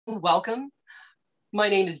Welcome. My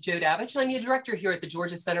name is Jo Davich, and I'm the director here at the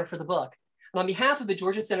Georgia Center for the Book. And on behalf of the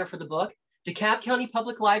Georgia Center for the Book, DeKalb County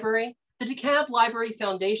Public Library, the DeKalb Library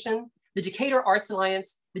Foundation, the Decatur Arts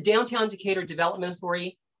Alliance, the Downtown Decatur Development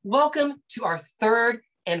Authority, welcome to our third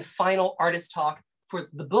and final artist talk for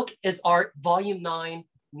The Book is Art, Volume 9,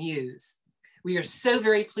 Muse. We are so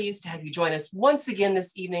very pleased to have you join us once again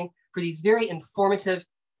this evening for these very informative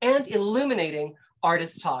and illuminating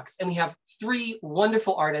artist talks. And we have three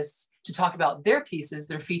wonderful artists to talk about their pieces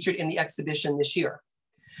that are featured in the exhibition this year.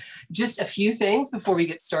 Just a few things before we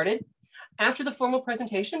get started. After the formal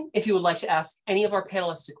presentation, if you would like to ask any of our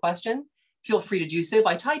panelists a question, feel free to do so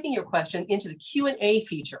by typing your question into the Q&A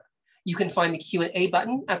feature. You can find the Q&A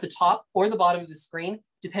button at the top or the bottom of the screen,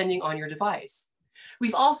 depending on your device.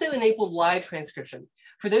 We've also enabled live transcription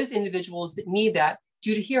for those individuals that need that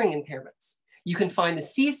due to hearing impairments. You can find the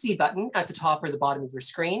CC button at the top or the bottom of your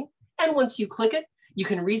screen. And once you click it, you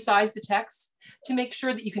can resize the text to make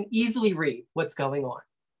sure that you can easily read what's going on.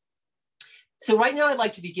 So right now I'd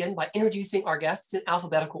like to begin by introducing our guests in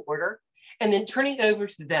alphabetical order and then turning it over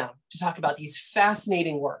to them to talk about these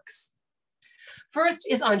fascinating works. First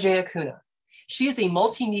is Angaea Cuna. She is a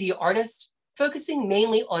multimedia artist focusing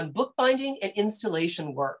mainly on bookbinding and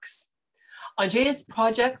installation works. Angaea's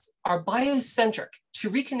projects are bio-centric to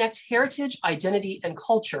reconnect heritage, identity, and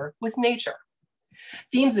culture with nature.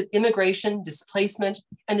 Themes of immigration, displacement,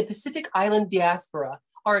 and the Pacific Island Diaspora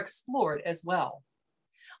are explored as well.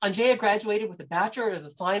 Angaea graduated with a Bachelor of the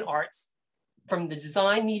Fine Arts from the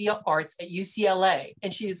Design Media Arts at UCLA,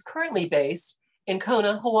 and she is currently based in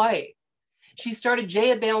Kona, Hawaii. She started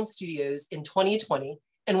Gaea Bound Studios in 2020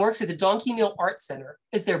 and works at the Donkey Mill Art Center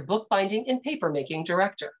as their bookbinding and paper-making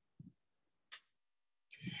director.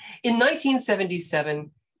 In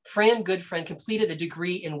 1977, Fran Goodfriend completed a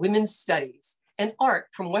degree in women's studies and art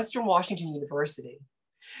from Western Washington University.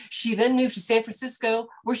 She then moved to San Francisco,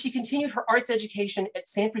 where she continued her arts education at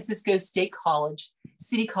San Francisco State College,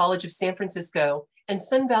 City College of San Francisco, and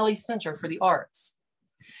Sun Valley Center for the Arts.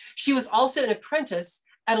 She was also an apprentice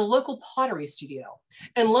at a local pottery studio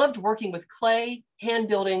and loved working with clay, hand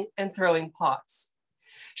building, and throwing pots.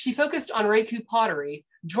 She focused on Reiku pottery,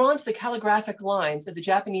 drawn to the calligraphic lines of the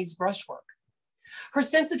Japanese brushwork. Her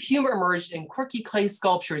sense of humor emerged in quirky clay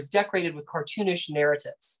sculptures decorated with cartoonish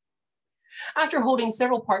narratives. After holding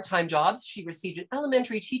several part-time jobs, she received an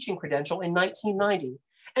elementary teaching credential in 1990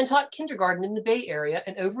 and taught kindergarten in the Bay Area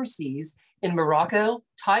and overseas in Morocco,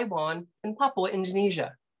 Taiwan, and Papua,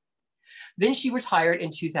 Indonesia. Then she retired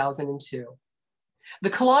in 2002. The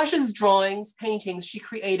collages, drawings, paintings she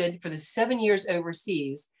created for the 7 years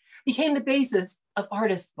overseas became the basis of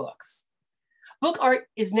artist books. Book art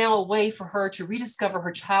is now a way for her to rediscover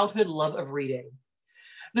her childhood love of reading.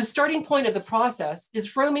 The starting point of the process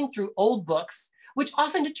is roaming through old books, which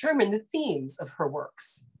often determine the themes of her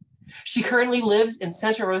works. She currently lives in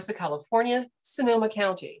Santa Rosa, California, Sonoma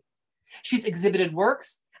County. She's exhibited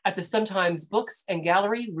works at the Sometimes Books and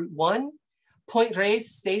Gallery, Route 1, Point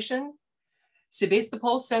Reyes Station,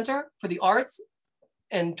 Sebastopol Center for the Arts,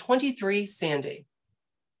 and 23 Sandy.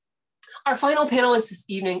 Our final panelist this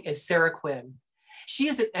evening is Sara Quinn. She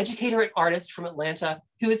is an educator and artist from Atlanta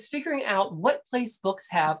who is figuring out what place books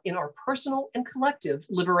have in our personal and collective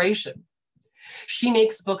liberation. She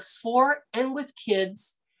makes books for and with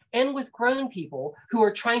kids and with grown people who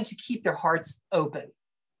are trying to keep their hearts open.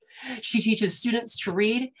 She teaches students to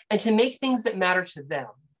read and to make things that matter to them,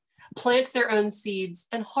 plant their own seeds,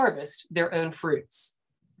 and harvest their own fruits.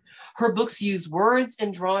 Her books use words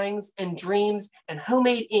and drawings and dreams and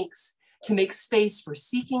homemade inks to make space for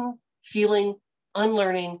seeking, feeling,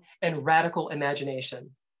 unlearning, and radical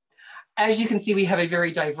imagination. As you can see, we have a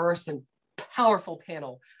very diverse and powerful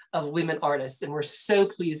panel of women artists, and we're so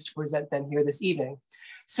pleased to present them here this evening.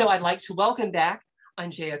 So I'd like to welcome back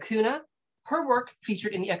Angaea Cuna. Her work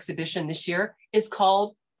featured in the exhibition this year is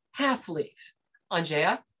called Half Leaf.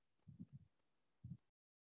 Angaea.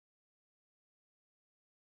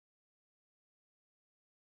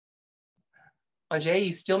 Angaea,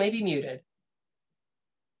 you still may be muted.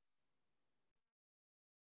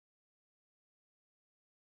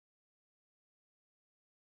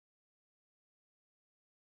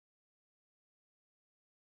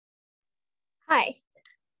 Hi.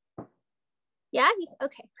 Yeah,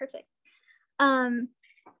 okay, perfect.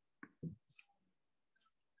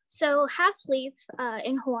 So half leaf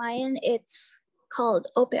in Hawaiian, it's called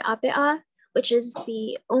ope'apea, which is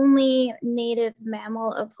the only native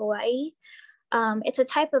mammal of Hawaii. It's a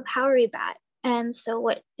type of howery bat. And so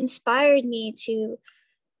what inspired me to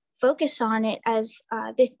focus on it as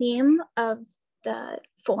the theme of the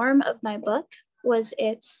form of my book was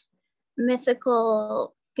its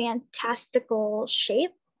mythical fantastical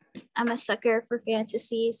shape. I'm a sucker for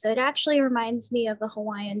fantasy, so it actually reminds me of a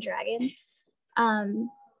Hawaiian dragon.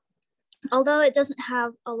 Although it doesn't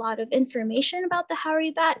have a lot of information about the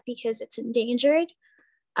Haori bat because it's endangered,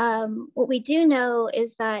 what we do know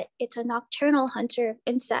is that it's a nocturnal hunter of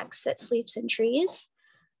insects that sleeps in trees,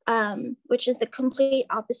 which is the complete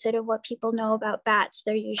opposite of what people know about bats.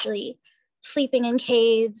 They're usually sleeping in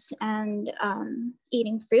caves and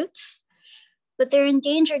eating fruits. But they're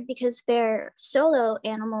endangered because they're solo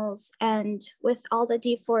animals, and with all the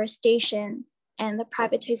deforestation and the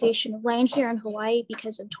privatization of land here in Hawaii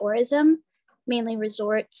because of tourism, mainly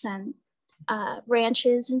resorts and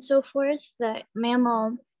ranches and so forth, the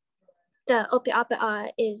mammal, the opiapaa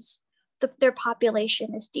their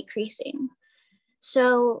population is decreasing.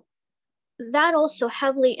 So that also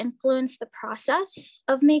heavily influenced the process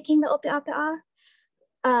of making the opiapaa.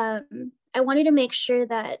 I wanted to make sure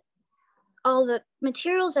that all the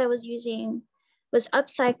materials I was using was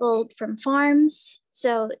upcycled from farms.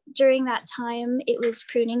 So during that time, it was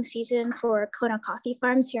pruning season for Kona coffee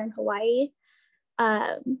farms here in Hawaii.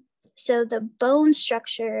 So the bone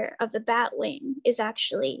structure of the bat wing is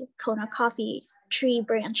actually Kona coffee tree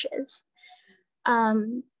branches.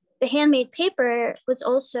 The handmade paper was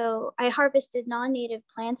also, I harvested non-native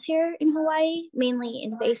plants here in Hawaii, mainly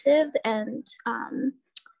invasive and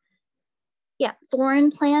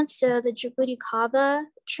foreign plants. So the Djibouti kava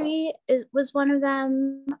tree was one of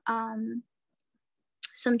them.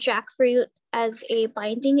 Some jackfruit as a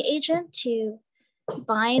binding agent to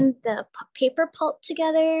bind the paper pulp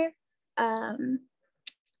together.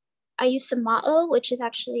 I used some ma'o, which is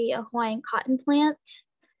actually a Hawaiian cotton plant,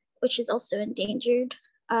 which is also endangered.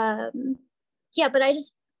 But I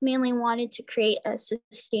just mainly wanted to create a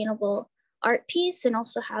sustainable art piece and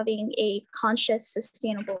also having a conscious,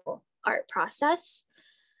 sustainable art process.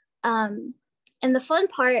 And the fun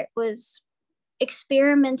part was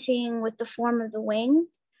experimenting with the form of the wing.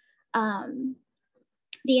 The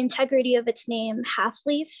integrity of its name, half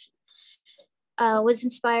leaf, was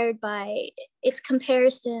inspired by its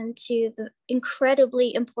comparison to the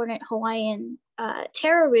incredibly important Hawaiian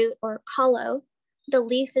taro root or kalo. The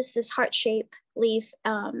leaf is this heart-shaped leaf,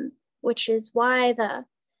 which is why the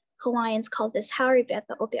Hawaiians called this haori bat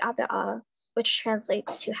the opiapaa, which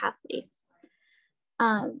translates to half leaf.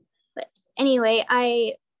 But anyway,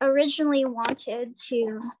 I originally wanted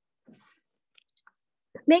to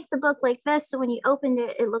make the book like this, so when you opened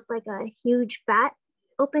it, it looked like a huge bat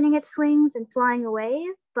opening its wings and flying away.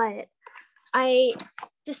 But I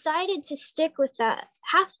decided to stick with that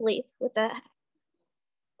half leaf, with a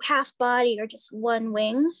half body or just one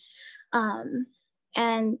wing.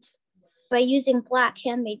 And by using black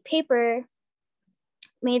handmade paper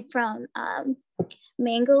made from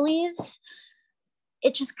mango leaves,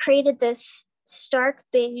 it just created this stark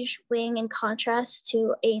beige wing in contrast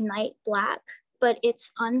to a night black, but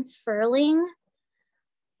its unfurling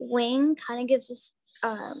wing kind of gives us,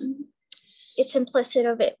 it's implicit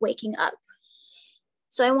of it waking up.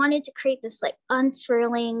 So I wanted to create this like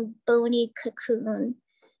unfurling, bony cocoon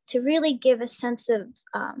to really give a sense of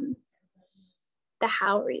the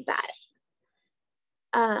haori bat.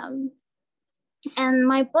 And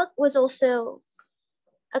my book was also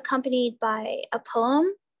accompanied by a poem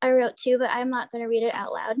I wrote too, but I'm not going to read it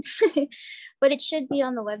out loud, but it should be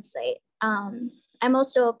on the website. I'm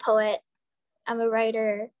also a poet. I'm a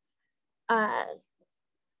writer.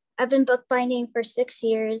 I've been bookbinding for 6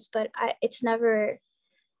 years, but I've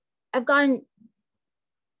gotten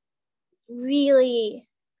really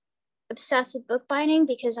obsessed with bookbinding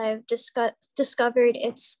because I've discovered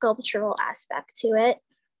its sculptural aspect to it,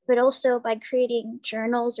 but also by creating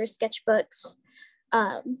journals or sketchbooks,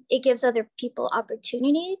 it gives other people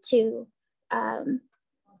opportunity to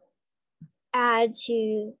add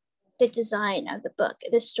to the design of the book,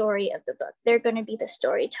 the story of the book. They're going to be the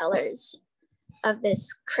storytellers of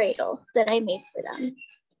this cradle that I made for them.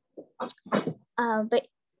 But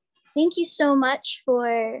thank you so much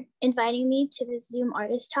for inviting me to this Zoom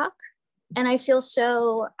artist talk. And I feel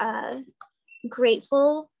so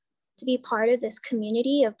grateful to be part of this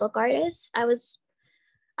community of book artists.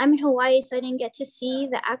 I'm in Hawaii, so I didn't get to see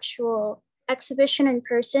the actual exhibition in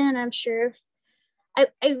person. And I'm sure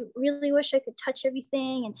I really wish I could touch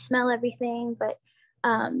everything and smell everything, but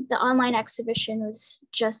the online exhibition was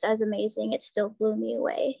just as amazing. It still blew me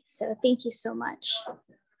away. So thank you so much.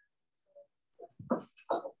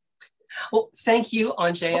 Well, thank you,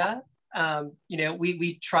 Angaea.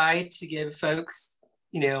 We try to give folks,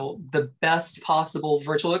 the best possible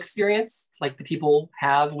virtual experience, like the people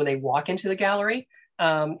have when they walk into the gallery.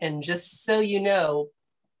 And just so you know,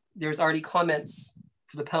 there's already comments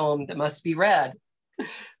for the poem that must be read.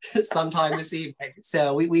 sometime this evening.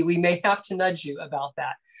 So we may have to nudge you about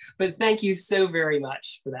that. But thank you so very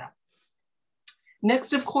much for that.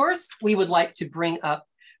 Next, of course, we would like to bring up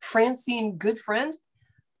Francine Goodfriend,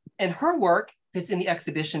 and her work that's in the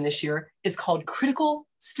exhibition this year is called Critical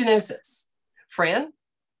Stenosis. Fran?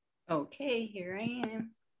 Okay, here I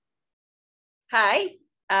am. Hi.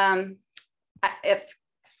 I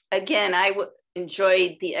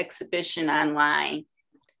enjoyed the exhibition online.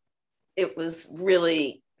 It was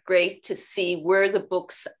really great to see where the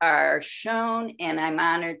books are shown, and I'm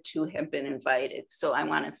honored to have been invited. So I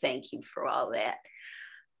want to thank you for all that.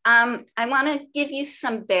 I want to give you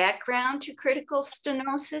some background to critical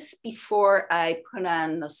stenosis before I put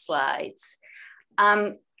on the slides.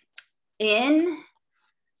 In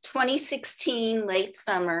 2016, late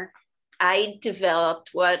summer, I developed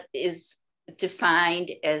what is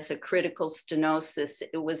defined as a critical stenosis.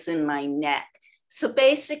 It was in my neck. So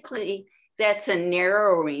basically, that's a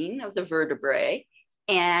narrowing of the vertebrae,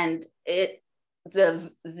 and the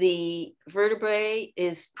vertebrae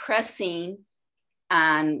is pressing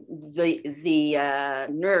on the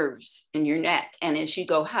nerves in your neck. And as you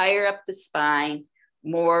go higher up the spine,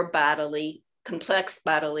 more complex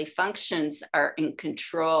bodily functions are in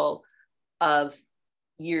control of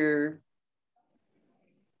your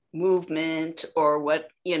movement or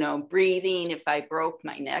breathing. If I broke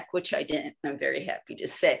my neck, which I didn't, I'm very happy to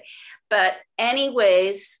say. But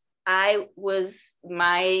anyways,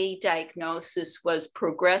 my diagnosis was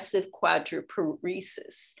progressive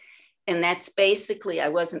quadriparesis. And that's basically, I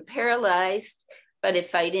wasn't paralyzed, but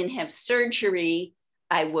if I didn't have surgery,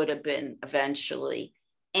 I would have been eventually.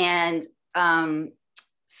 And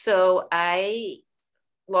so I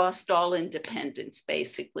lost all independence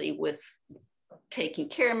basically with taking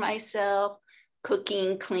care of myself,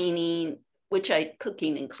 cooking, cleaning,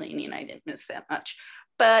 cooking and cleaning, I didn't miss that much.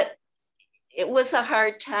 But it was a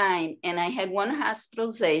hard time. And I had one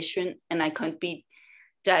hospitalization and I couldn't be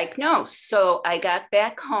diagnosed. So I got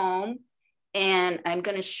back home, and I'm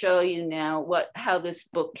going to show you now how this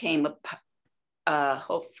book came up,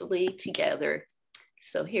 hopefully together.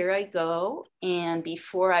 So here I go. And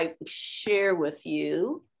before I share with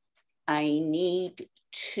you, I need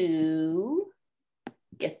to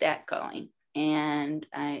get that going. And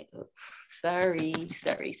sorry.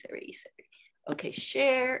 Okay,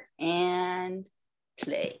 share and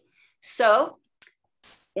play. So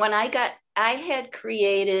when I had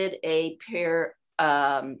created a pair,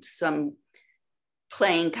 some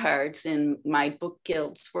playing cards in my Book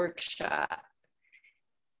Guild's workshop,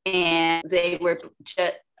 and they were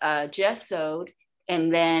gessoed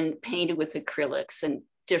and then painted with acrylics and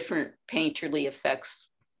different painterly effects,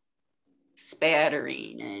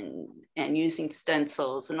 spattering and using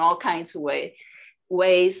stencils and all kinds of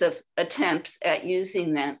ways of attempts at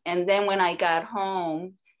using them. And then when I got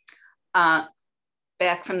home,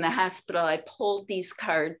 back from the hospital, I pulled these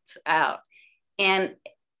cards out. And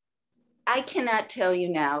I cannot tell you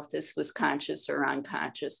now if this was conscious or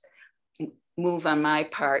unconscious move on my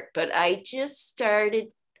part, but I just started,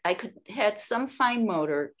 had some fine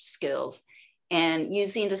motor skills, and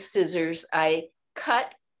using the scissors, I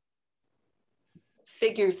cut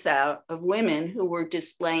figures out of women who were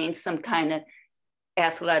displaying some kind of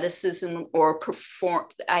athleticism or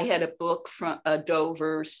I had a book from a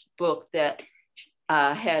Dover's book that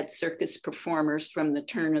had circus performers from the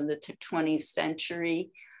turn of the 20th century.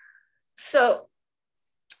 So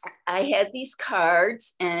I had these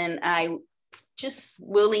cards and I just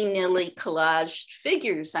willy-nilly collaged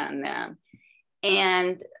figures on them.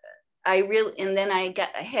 And then I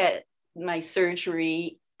had my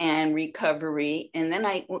surgery and recovery. And then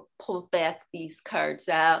I pulled back these cards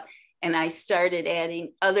out and I started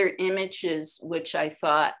adding other images, which I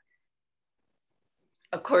thought,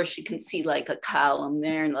 of course, you can see like a column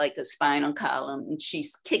there, like a spinal column, and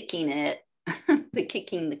she's kicking it,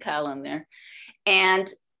 kicking the column there. And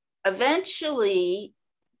eventually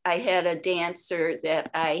I had a dancer that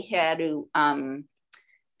I had to,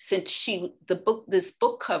 since this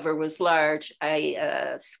book cover was large,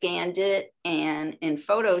 I scanned it, and in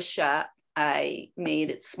Photoshop, I made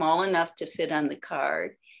it small enough to fit on the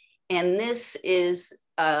card. And this is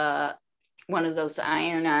one of those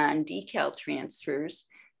iron-on decal transfers.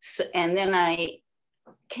 So, and then I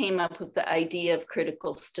came up with the idea of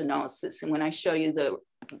critical stenosis. And when I show you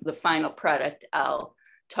the final product, I'll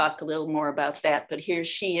talk a little more about that. But here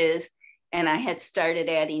she is. And I had started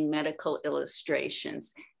adding medical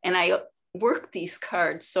illustrations. And I worked these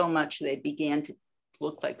cards so much, they began to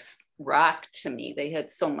look like rock to me. They had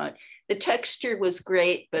so much. The texture was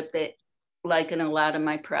great, but like in a lot of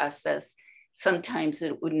my process, sometimes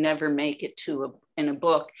it would never make it to in a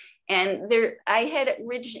book. And there, I had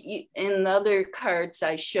originally, in the other cards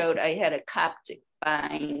I showed, I had a Coptic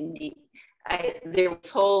binding. There was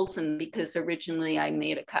holes in, because originally I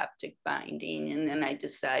made a Coptic binding, and then I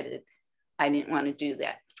decided I didn't want to do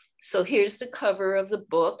that. So here's the cover of the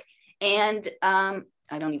book. And I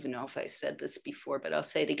don't even know if I said this before, but I'll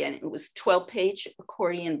say it again. It was a 12-page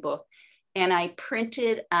accordion book. And I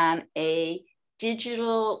printed on a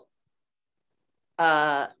digital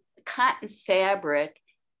cotton fabric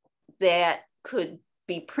that could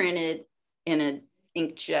be printed in an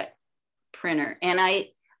inkjet printer. And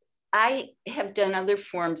I have done other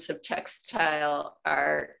forms of textile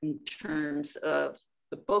art in terms of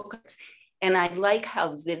the books, and I like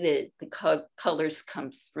how vivid the colors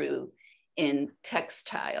come through in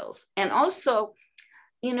textiles. And also,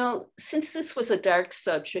 you know, since this was a dark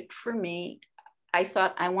subject for me, I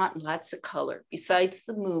thought I want lots of color besides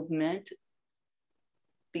the movement,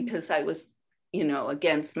 because I was, you know,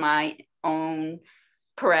 against my own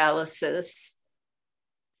paralysis.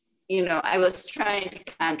 You know, I was trying to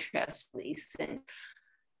contrast these things.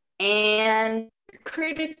 And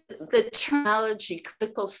the terminology,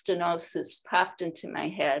 critical stenosis, popped into my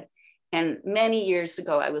head. And many years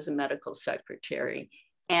ago, I was a medical secretary.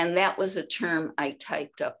 And that was a term I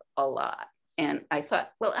typed up a lot. And I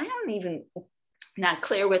thought, well, not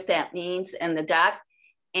clear what that means. And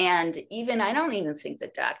I don't even think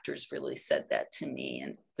the doctors really said that to me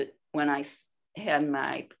when I had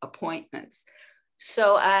my appointments.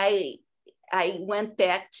 So I went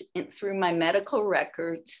back through my medical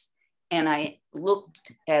records, and I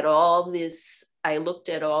looked at all this. I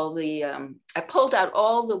pulled out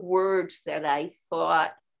all the words that I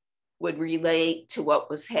thought would relate to what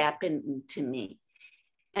was happening to me.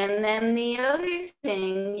 And then the other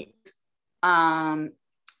thing,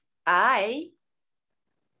 I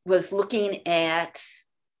was looking at,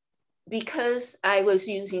 because I was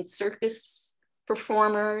using circus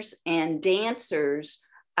performers and dancers,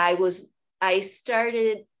 I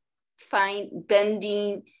started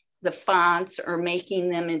bending the fonts or making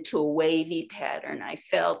them into a wavy pattern. I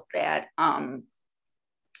felt that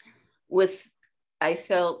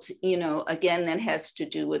you know, again, that has to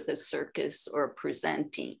do with a circus or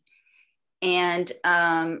presenting. And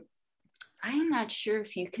I'm not sure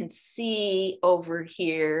if you can see over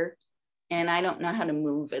here, and I don't know how to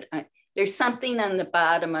move it. There's something on the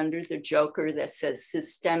bottom under the joker that says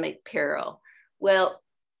systemic peril. Well,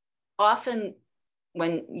 often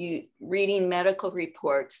when you reading medical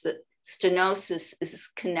reports, that stenosis is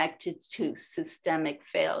connected to systemic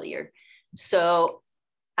failure. So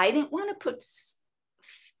I didn't want to put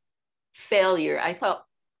failure. I thought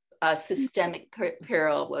systemic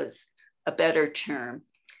peril was a better term.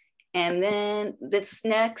 And then this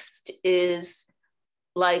next is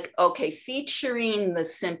like, okay, featuring the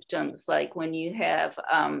symptoms, like when you have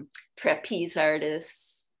trapeze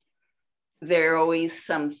artists, there are always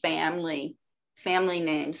some family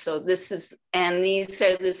names. So these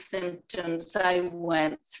are the symptoms I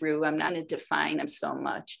went through. I'm not going to define them so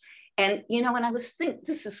much. And, you know, when I was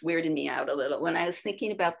this is weirding me out a little. When I was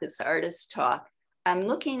thinking about this artist talk, I'm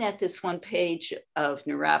looking at this one page of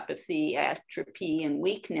neuropathy, atrophy, and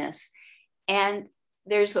weakness. And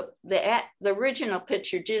there's the original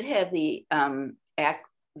picture did have the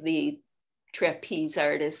trapeze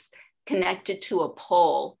artist connected to a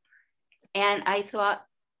pole. And I thought,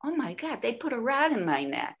 oh my God, they put a rod in my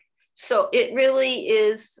neck. So it really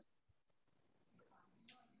is,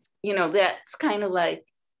 you know, that's kind of like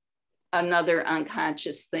another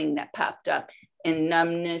unconscious thing that popped up in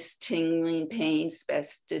numbness, tingling, pain,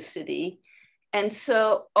 spasticity. And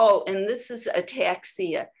so, and this is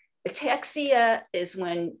ataxia. Ataxia is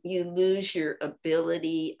when you lose your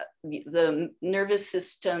ability, the nervous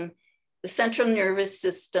system, the central nervous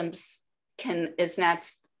systems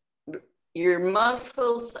your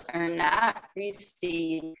muscles are not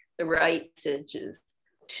receiving the right messages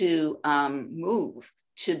to move,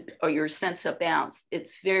 or your sense of balance.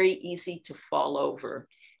 It's very easy to fall over.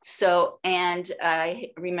 So, and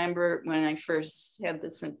I remember when I first had the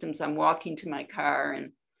symptoms, I'm walking to my car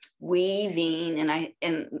and weaving,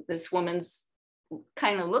 and this woman's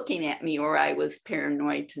kind of looking at me, or I was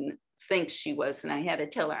paranoid to think she was, and I had to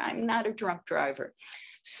tell her, I'm not a drunk driver.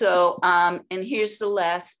 So, and here's the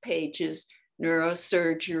last pages,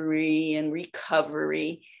 neurosurgery and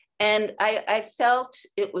recovery. And I felt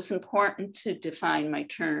it was important to define my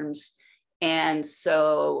terms. And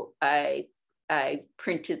so I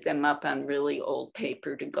printed them up on really old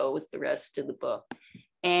paper to go with the rest of the book.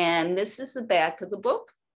 And this is the back of the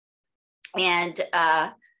book. And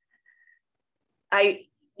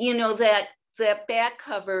you know, that that back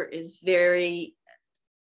cover is very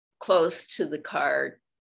close to the card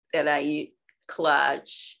that I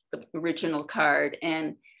collage, the original card.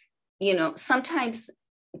 And, you know, sometimes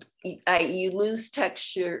you lose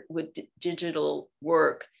texture with digital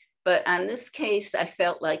work, but on this case, I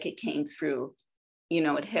felt like it came through. You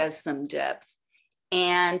know, it has some depth.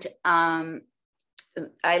 And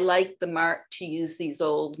I like to use these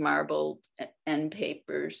old marbled end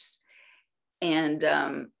papers. And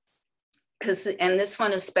and this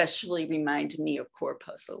one especially reminded me of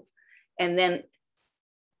corpuscles. And then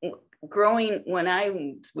when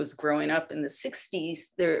I was growing up in the 60s,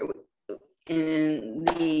 in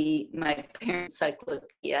my parents'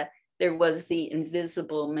 encyclopedia, there was the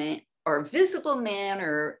invisible man or visible man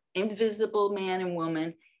or invisible man and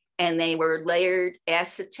woman, and they were layered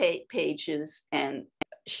acetate pages and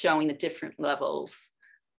showing the different levels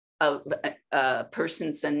of a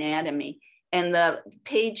person's anatomy. And the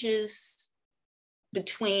pages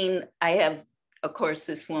between, I have, of course,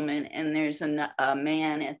 this woman, and there's a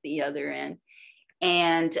man at the other end.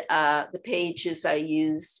 And the pages I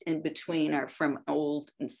used in between are from old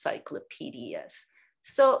encyclopedias.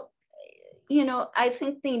 So, you know, I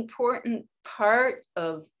think the important part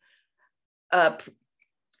of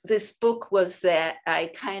this book was that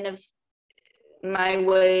my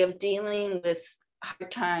way of dealing with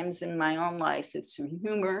hard times in my own life is through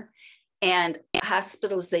humor, and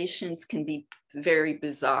hospitalizations can be very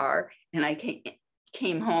bizarre. And I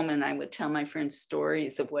came home and I would tell my friends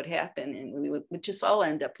stories of what happened, and we would just all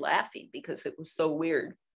end up laughing because it was so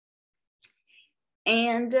weird.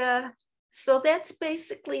 And so that's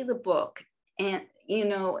basically the book. And, you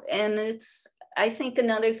know, and I think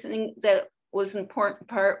another thing that was an important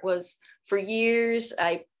part was, for years,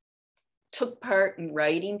 I took part in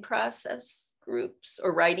writing process groups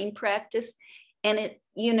or writing practice. And it,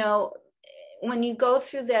 you know, when you go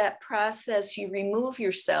through that process, you remove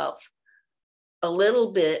yourself a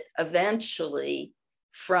little bit eventually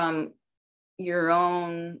from your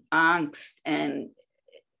own angst. And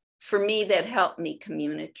for me, that helped me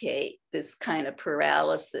communicate this kind of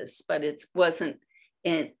paralysis, but it wasn't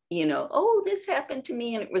you know, oh, this happened to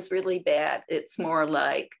me and it was really bad. It's more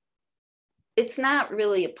like, it's not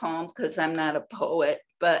really a poem because I'm not a poet,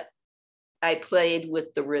 but I played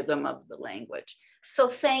with the rhythm of the language. So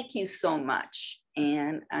thank you so much.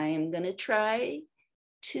 And I am going to try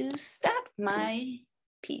to stop my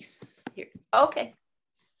piece here. Okay.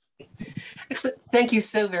 Excellent. Thank you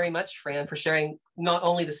so very much, Fran, for sharing not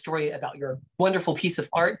only the story about your wonderful piece of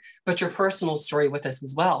art, but your personal story with us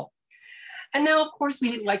as well. And now, of course,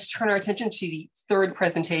 we'd like to turn our attention to the third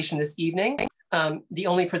presentation this evening, the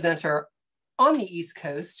only presenter on the East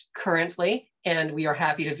Coast currently, and we are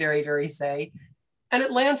happy to very say, an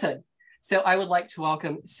Atlantan. So I would like to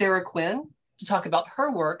welcome Sara Quinn to talk about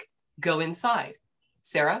her work, Go Inside.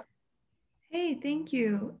 Sara? Hey, thank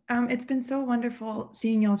you. It's been so wonderful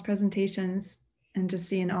seeing y'all's presentations and just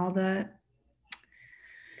seeing all the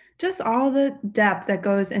depth that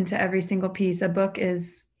goes into every single piece. A book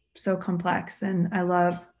is so complex, and I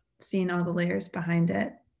love seeing all the layers behind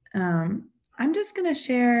it. I'm just going to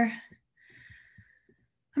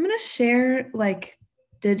share, like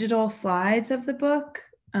digital slides of the book.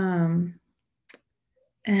 And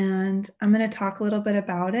I'm going to talk a little bit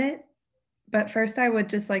about it. But first, I would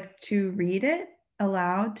just like to read it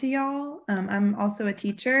aloud to y'all. I'm also a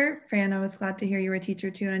teacher. Fran, I was glad to hear you were a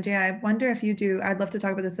teacher too. And Angaea, I wonder if you do, I'd love to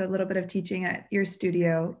talk about this, a little bit of teaching at your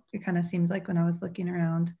studio. It kind of seems like when I was looking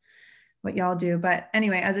around what y'all do. But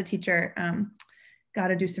anyway, as a teacher, got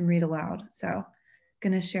to do some read aloud. So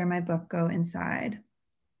going to share my book, Go Inside.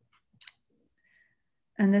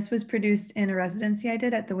 And this was produced in a residency I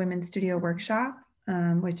did at the Women's Studio Workshop,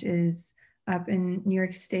 which is up in New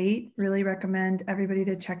York State. Really recommend everybody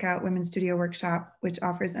to check out Women's Studio Workshop, which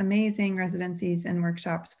offers amazing residencies and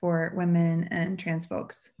workshops for women and trans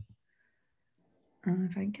folks.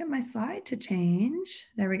 If I can get my slide to change,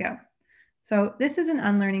 there we go. So this is an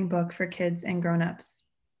unlearning book for kids and grown-ups.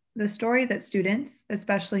 The story that students,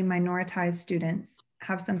 especially minoritized students,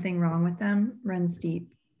 have something wrong with them runs deep.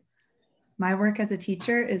 My work as a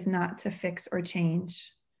teacher is not to fix or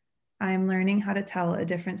change. I am learning how to tell a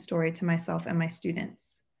different story to myself and my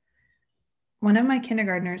students. One of my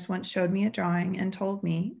kindergartners once showed me a drawing and told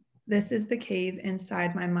me, "This is the cave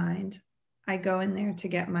inside my mind. I go in there to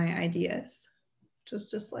get my ideas," which was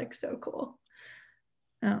just like so cool.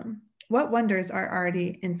 What wonders are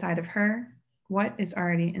already inside of her? What is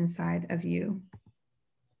already inside of you?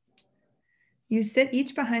 You sit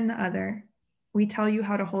each behind the other. We tell you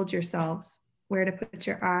how to hold yourselves, where to put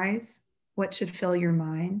your eyes, what should fill your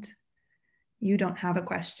mind. You don't have a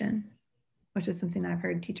question. which is something I've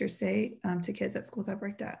heard teachers say to kids at schools I've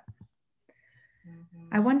worked at.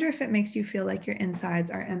 I wonder if it makes you feel like your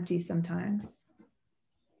insides are empty sometimes.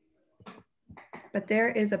 But there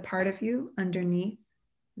is a part of you underneath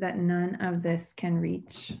that none of this can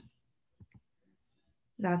reach.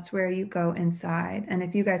 That's where you go inside. And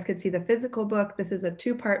if you guys could see the physical book, this is a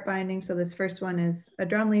 2-part binding. So this first one is a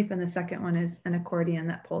drum leaf and the second one is an accordion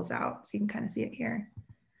that pulls out. So you can kind of see it here.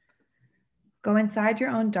 Go inside your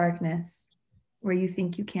own darkness where you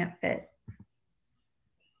think you can't fit.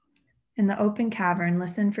 In the open cavern,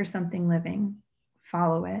 listen for something living.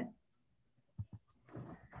 Follow it.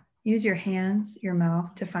 Use your hands, your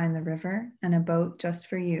mouth to find the river and a boat just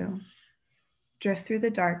for you. Drift through the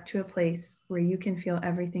dark to a place where you can feel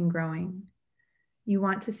everything growing. You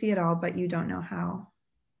want to see it all, but you don't know how.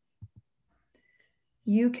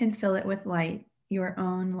 You can fill it with light, your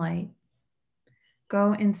own light.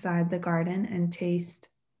 Go inside the garden and taste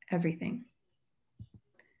everything.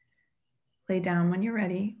 Lay down when you're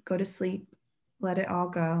ready. Go to sleep. Let it all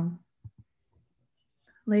go.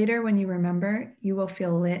 Later, when you remember, you will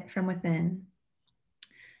feel lit from within.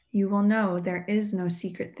 You will know there is no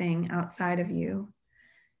secret thing outside of you.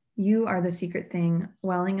 You are the secret thing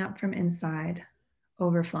welling up from inside,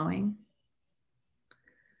 overflowing.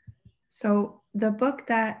 So the book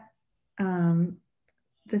that,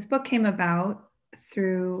 this book came about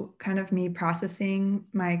through kind of me processing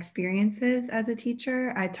my experiences as a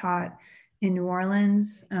teacher. I taught in New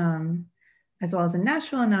Orleans, as well as in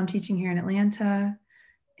Nashville, and now I'm teaching here in Atlanta.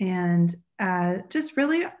 And just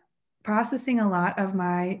really processing a lot of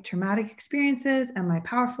my traumatic experiences and my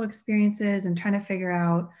powerful experiences and trying to figure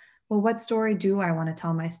out, well, what story do I want to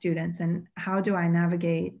tell my students and how do I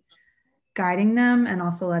navigate guiding them and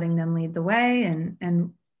also letting them lead the way?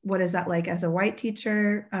 And what is that like as a white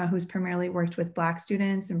teacher who's primarily worked with Black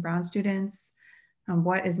students and brown students?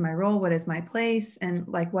 What is my role? What is my place? And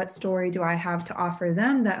like, what story do I have to offer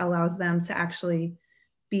them that allows them to actually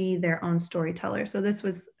be their own storyteller? So this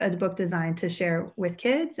was a book designed to share with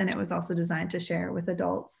kids, and it was also designed to share with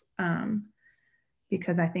adults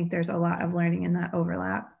because I think there's a lot of learning in that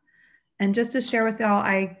overlap. And just to share with y'all,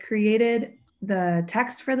 I created the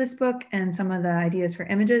text for this book and some of the ideas for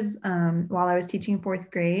images while I was teaching 4th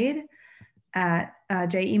grade at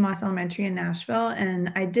J.E. Moss Elementary in Nashville.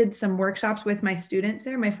 And I did some workshops with my students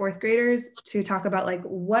there, my 4th graders, to talk about like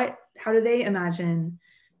how do they imagine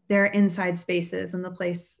their inside spaces and the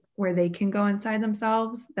place where they can go inside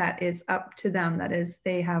themselves that is up to them, that is,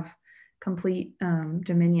 they have complete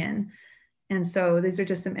dominion. And so these are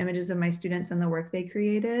just some images of my students and the work they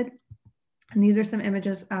created. And these are some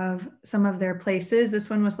images of some of their places. This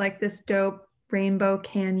one was like this dope rainbow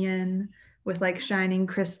canyon with like shining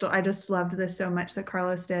crystal. I just loved this so much that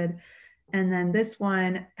Carlos did. And then this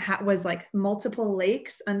one was like multiple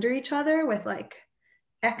lakes under each other with like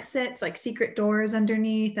exits, like secret doors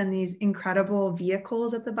underneath, and these incredible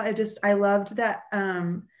vehicles at the bottom. I loved that.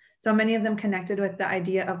 So many of them connected with the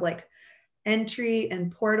idea of like entry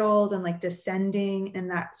and portals and like descending and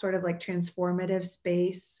that sort of like transformative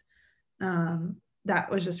space.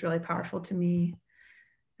 That was just really powerful to me.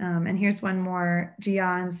 And here's one more.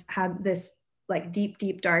 Gian's had this like deep,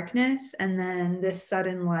 deep darkness and then this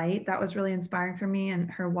sudden light. That was really inspiring for me,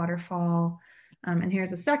 and her waterfall. And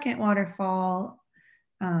here's a second waterfall.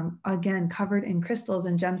 Again, covered in crystals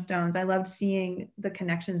and gemstones. I loved seeing the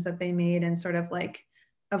connections that they made, and sort of like,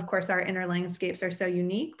 of course, our inner landscapes are so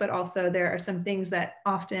unique, but also there are some things that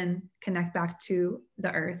often connect back to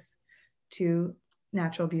the earth, to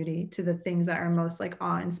natural beauty, to the things that are most like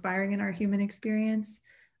awe-inspiring in our human experience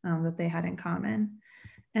that they had in common.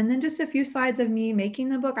 And then just a few slides of me making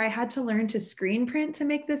the book. I had to learn to screen print to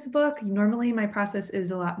make this book. Normally my process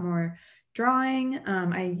is a lot more drawing.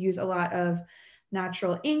 I use a lot of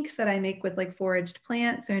natural inks that I make with like foraged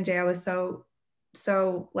plants. So Angaea was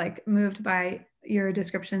so like moved by your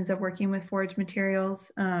descriptions of working with foraged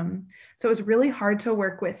materials. So it was really hard to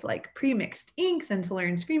work with like pre-mixed inks and to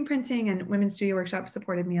learn screen printing, and Women's Studio Workshop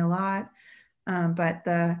supported me a lot. But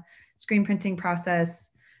the screen printing process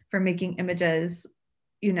for making images,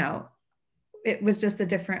 you know, it was just a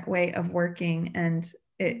different way of working, and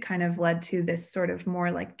it kind of led to this sort of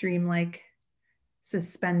more like dreamlike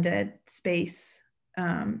suspended space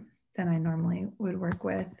than I normally would work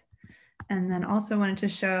with. And then also wanted to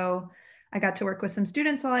show, I got to work with some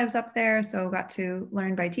students while I was up there. So got to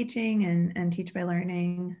learn by teaching and teach by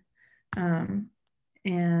learning.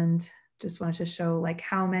 And just wanted to show like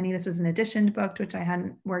how many, this was an editioned book, which I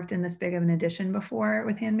hadn't worked in this big of an edition before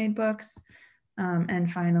with handmade books.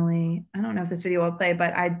 And finally, I don't know if this video will play,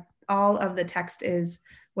 but all of the text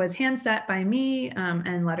was hand set by me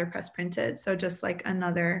and letterpress printed. So just like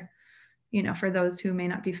another you know, for those who may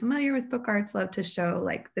not be familiar with book arts, love to show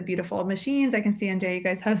like the beautiful machines. I can see, Angaea, you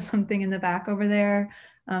guys have something in the back over there,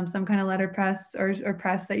 some kind of letterpress or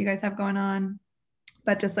press that you guys have going on.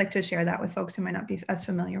 But just like to share that with folks who might not be as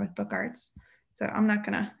familiar with book arts. So I'm not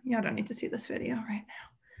gonna, y'all don't need to see this video right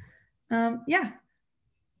now. Yeah,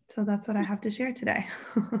 so that's what I have to share today.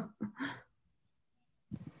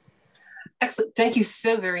 Excellent. Thank you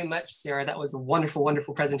so very much, Sara. That was a wonderful,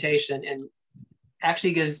 wonderful presentation, and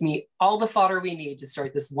actually gives me all the fodder we need to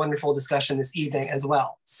start this wonderful discussion this evening as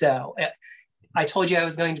well. So I told you I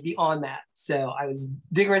was going to be on that. So I was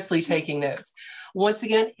vigorously taking notes. Once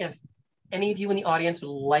again, if any of you in the audience would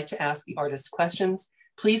like to ask the artist questions,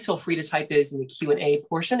 please feel free to type those in the Q&A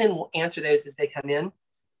portion and we'll answer those as they come in.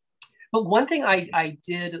 But one thing I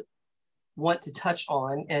did want to touch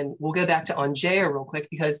on, and we'll go back to Angaea real quick,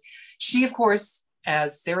 because she, of course,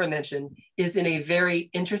 as Sara mentioned, is in a very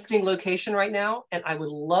interesting location right now. And I would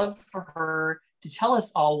love for her to tell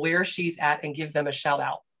us all where she's at and give them a shout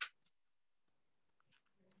out.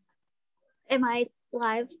 Am I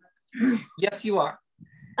live? Yes, you are.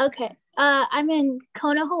 Okay. I'm in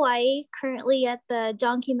Kona, Hawaii, currently at the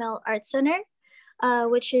Donkey Mill Art Center,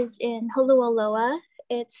 which is in Holualoa.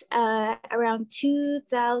 It's around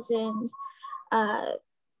 2,000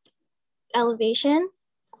 elevation,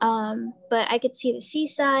 but I could see the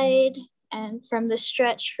seaside, and from the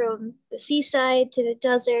stretch from the seaside to the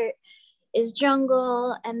desert is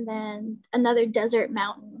jungle, and then another desert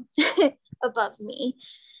mountain above me.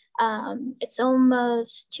 It's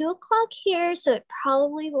almost 2 o'clock here, so it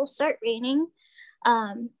probably will start raining.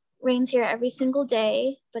 Rains here every single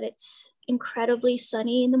day, but it's incredibly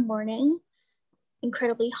sunny in the morning,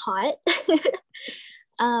 incredibly hot.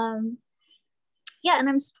 Yeah, and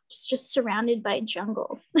I'm just surrounded by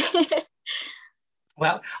jungle.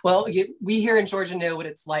 Well, we here in Georgia know what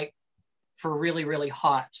it's like for really, really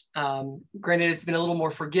hot. Granted, it's been a little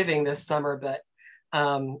more forgiving this summer, but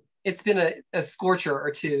it's been a scorcher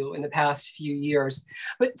or two in the past few years.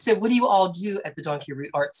 But so what do you all do at the Donkey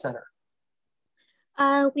Root Art Center?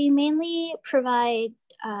 We mainly provide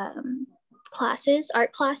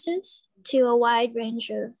art classes to a wide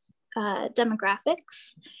range of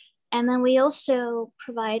demographics. And then we also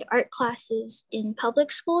provide art classes in public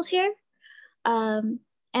schools here. And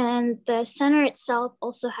the center itself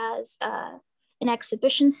also has an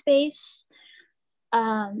exhibition space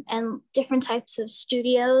and different types of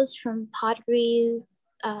studios, from pottery,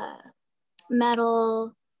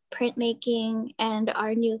 metal, printmaking, and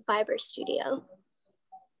our new fiber studio.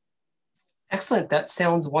 Excellent. That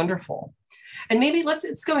sounds wonderful. And maybe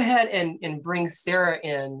let's go ahead and bring Sara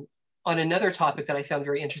in on another topic that I found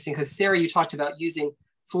very interesting, because Sara, you talked about using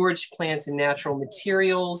foraged plants and natural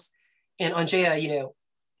materials. And Angaea, you know,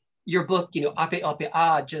 your book, you know,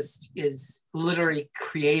 Ape'apea just is literally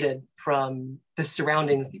created from the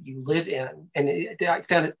surroundings that you live in. And I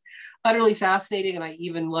found it utterly fascinating. And I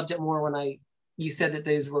even loved it more when you said that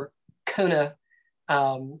those were Kona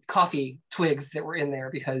coffee twigs that were in there,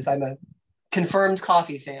 because I'm a confirmed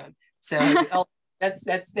coffee fan. So I was like, oh,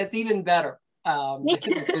 that's even better.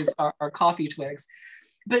 Those are coffee twigs.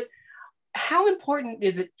 But how important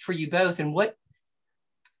is it for you both, and what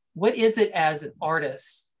is it as an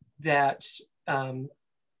artist that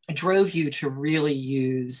drove you to really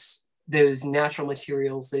use those natural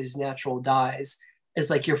materials, those natural dyes, as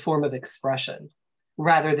like your form of expression,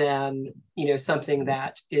 rather than, you know, something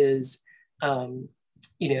that is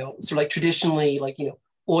you know, sort of like traditionally, like, you know,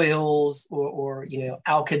 oils or you know,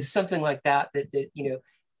 alkyds, something like that you know,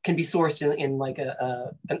 can be sourced in like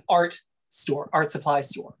an art supply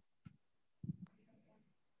store?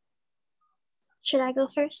 Should I go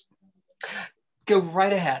first? Go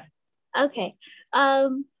right ahead. Okay.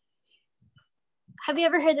 Have you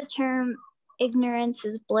ever heard the term ignorance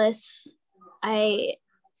is bliss? I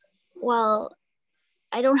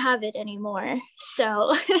don't have it anymore.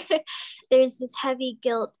 So there's this heavy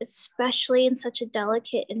guilt, especially in such a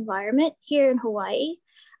delicate environment here in Hawaii.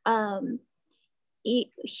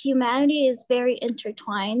 Humanity is very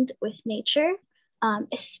intertwined with nature,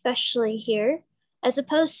 especially here, as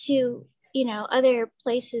opposed to, you know, other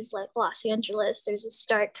places like Los Angeles. There's a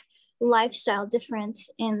stark lifestyle difference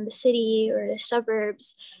in the city or the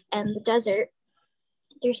suburbs and the desert.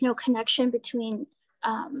 There's no connection between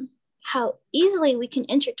how easily we can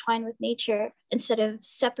intertwine with nature instead of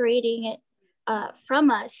separating it from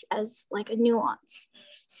us as like a nuance.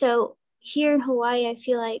 So here in Hawaii, I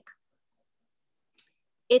feel like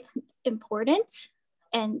it's important,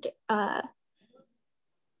 and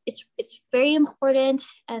it's very important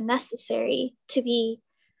and necessary to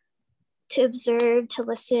observe, to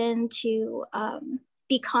listen, to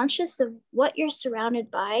be conscious of what you're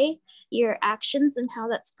surrounded by, your actions, and how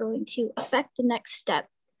that's going to affect the next step,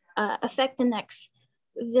 affect the next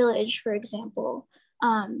village, for example.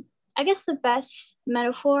 I guess the best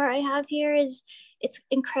metaphor I have here is it's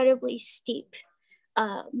incredibly steep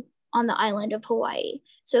on the island of Hawaii.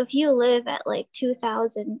 So if you live at like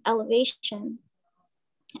 2,000 elevation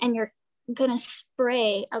and you're gonna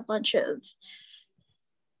spray a bunch of,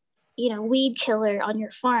 weed killer on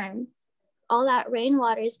your farm, all that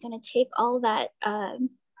rainwater is gonna take all that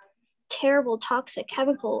terrible toxic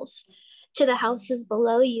chemicals to the houses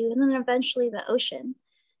below you and then eventually the ocean.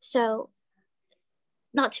 So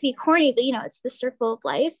not to be corny, but it's the circle of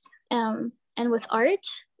life. And with art,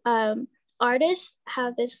 artists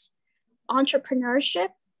have this entrepreneurship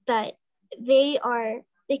that they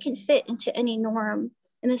can fit into any norm,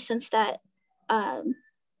 in the sense that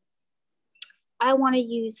I want to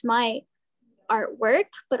use my artwork,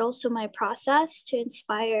 but also my process to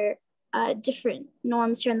inspire different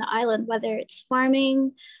norms here on the island, whether it's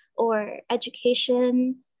farming or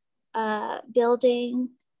education, building,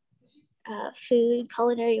 food,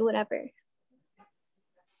 culinary, whatever.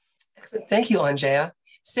 Excellent. Thank you, Angaea.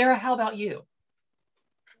 Sara, how about you?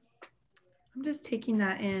 I'm just taking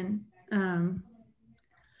that in.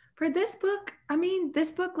 For this book,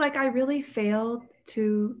 like I really failed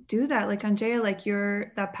to do that. Like Angaea, like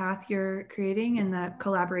that path you're creating and that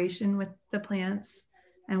collaboration with the plants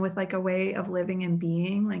and with like a way of living and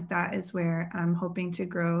being, like that is where I'm hoping to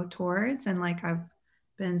grow towards. And like I've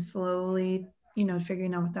been slowly,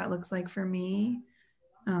 figuring out what that looks like for me.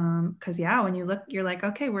 Because when you look, you're like,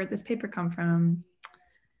 okay, where'd this paper come from?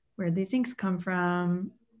 Where'd these inks come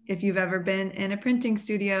from? If you've ever been in a printing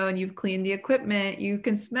studio and you've cleaned the equipment, you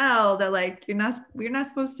can smell that like we're not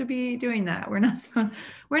supposed to be doing that. And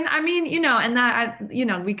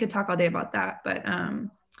that, we could talk all day about that, but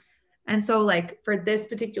and so like for this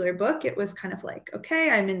particular book, it was kind of like, okay,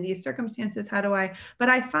 I'm in these circumstances, but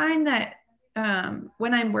I find that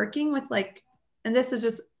when I'm working with like, and this is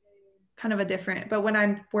just kind of but when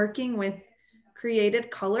I'm working with created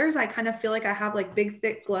colors, I kind of feel like I have like big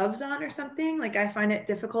thick gloves on or something. Like I find it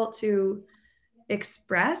difficult to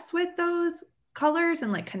express with those colors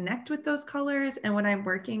and like connect with those colors. And when I'm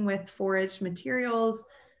working with foraged materials,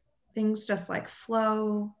 things just like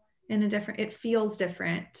flow in it feels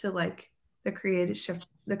different to like the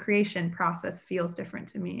creation process feels different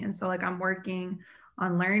to me. And so like I'm working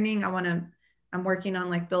on learning. I'm working on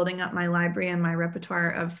like building up my library and my repertoire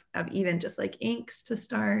of even just like inks to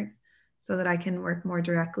start, so that I can work more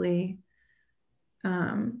directly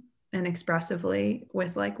and expressively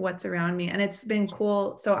with like what's around me. And it's been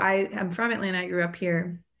cool. So I am from Atlanta, I grew up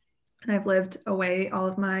here, and I've lived away all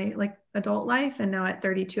of my like adult life. And now at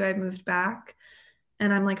 32, I've moved back,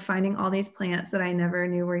 and I'm like finding all these plants that I never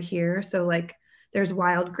knew were here. So like there's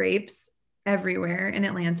wild grapes everywhere in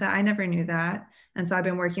Atlanta. I never knew that. And so I've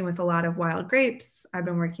been working with a lot of wild grapes. I've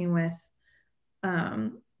been working with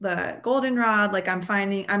the goldenrod. Like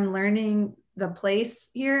I'm learning the place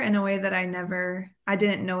here in a way that I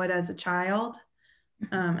didn't know it as a child.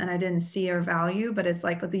 And I didn't see or value, but it's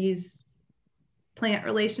like these plant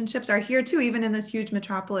relationships are here too, even in this huge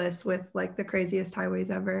metropolis with like the craziest highways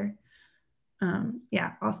ever.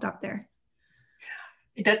 I'll stop there.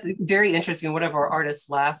 That's very interesting. One of our artists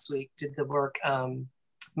last week did the work,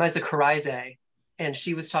 Meza Karaize, and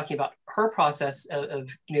she was talking about her process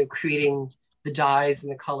of creating the dyes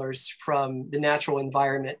and the colors from the natural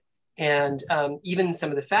environment. And even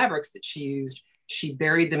some of the fabrics that she used, she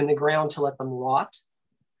buried them in the ground to let them rot.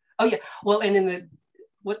 Oh yeah, well, and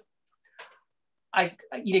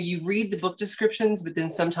you read the book descriptions, but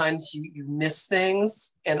then sometimes you miss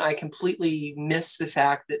things. And I completely missed the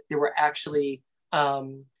fact that there were actually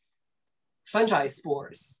fungi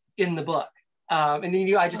spores in the book. And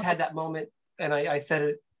then I just had that moment, and I said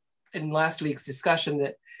it in last week's discussion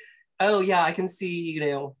that, oh yeah, I can see,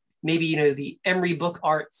 maybe, the Emory Book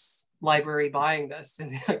Arts Library buying this.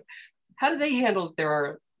 And how do they handle that there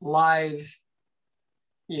are live,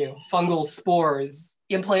 fungal spores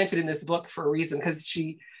implanted in this book for a reason? Because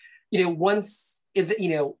she, once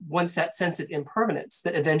that sense of impermanence,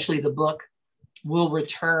 that eventually the book will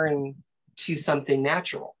return to something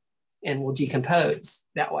natural and will decompose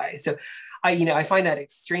that way. So I find that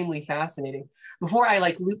extremely fascinating. Before I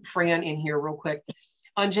loop Fran in here real quick,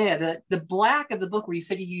 Angaea, the black of the book where you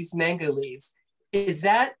said you used mango leaves, does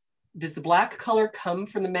the black color come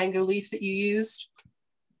from the mango leaf that you used?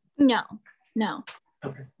 No.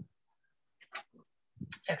 Okay.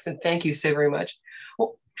 Excellent, thank you so very much.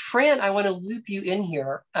 Well, Fran, I want to loop you in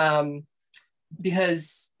here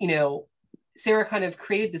because, Sara kind of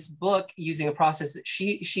created this book using a process that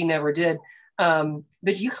she never did,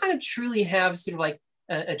 But you kind of truly have sort of like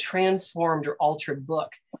a transformed or altered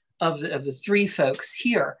book of the three folks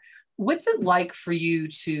here. What's it like for you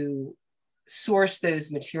to source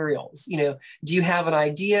those materials? You know, do you have an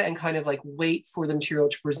idea and kind of like wait for the material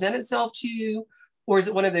to present itself to you? Or is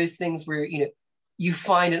it one of those things where, you know, you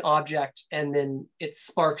find an object and then it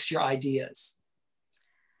sparks your ideas?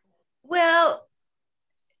 Well,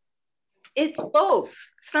 it's both.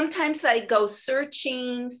 Sometimes I go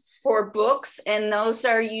searching for books, and those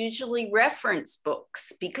are usually reference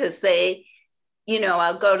books because they, you know,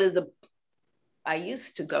 I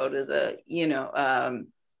used to go to the, you know,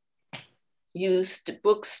 used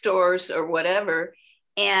bookstores or whatever.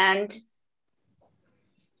 And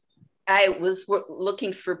I was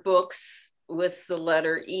looking for books with the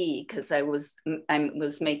letter E because I was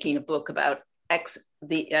making a book about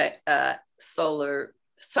the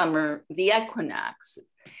equinox.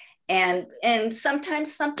 And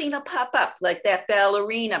sometimes something will pop up, like that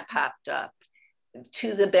ballerina popped up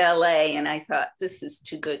to the ballet, and I thought, this is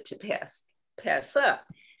too good to pass up.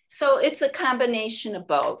 So it's a combination of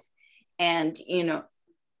both. And, you know,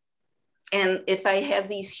 and if I have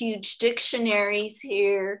these huge dictionaries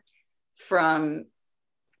here from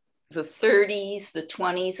the 30s, the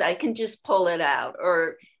 20s, I can just pull it out.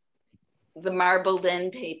 Or the marbled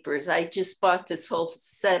end papers. I just bought this whole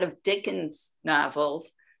set of Dickens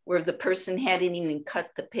novels where the person hadn't even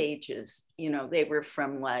cut the pages. You know, they were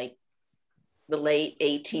from like the late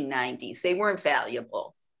 1890s. They weren't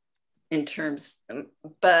valuable in terms,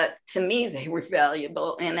 but to me, they were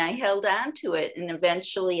valuable. And I held on to it. And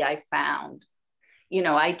eventually I found, you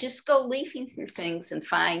know, I just go leafing through things and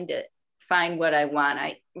find what I want.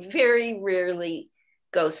 I very rarely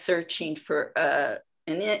go searching for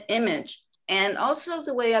an image. And also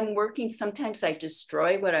the way I'm working, sometimes I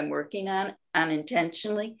destroy what I'm working on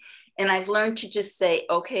unintentionally. And I've learned to just say,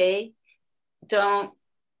 okay, don't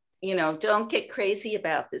get crazy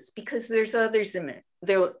about this because there's others in it.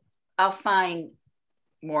 I'll find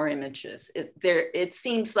more images. It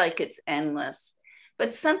seems like it's endless.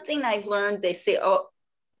 But something I've learned, they say, oh,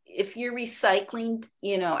 if you're recycling,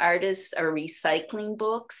 you know, artists are recycling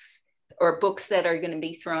books or books that are going to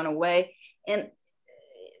be thrown away. And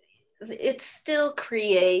it still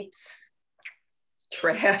creates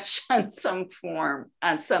trash on some form,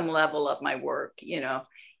 on some level of my work, you know,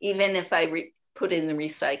 even if I put in the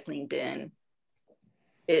recycling bin,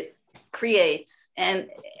 it creates, and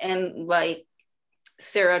like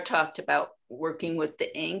Sara talked about working with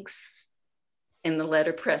the inks in the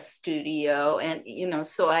letterpress studio. And, you know,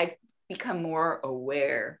 so I've become more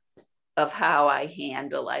aware of how I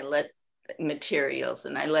let materials,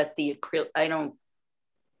 and I let the acrylic, I don't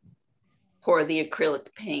pour the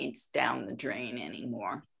acrylic paints down the drain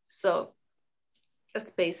anymore. So that's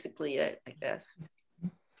basically it, I guess.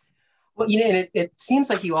 Well, you know, and it seems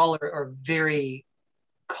like you all are very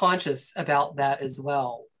conscious about that as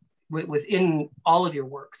well within all of your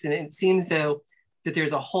works. And it seems though that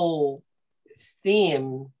there's a whole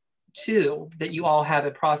theme too, that you all have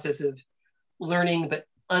a process of learning but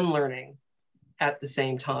unlearning at the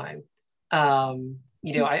same time.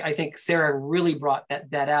 You know, I think Sara really brought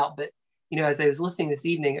that out. But, you know, as I was listening this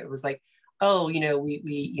evening, it was like, oh, you know,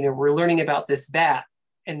 we're learning about this bat,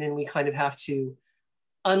 and then we kind of have to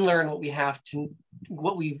unlearn what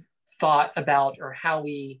we've thought about, or how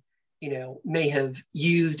we, you know, may have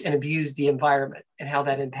used and abused the environment and how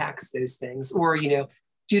that impacts those things. Or, you know,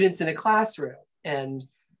 students in a classroom and,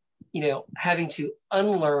 you know, having to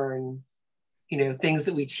unlearn, you know, things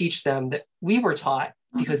that we teach them that we were taught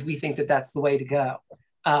because we think that that's the way to go.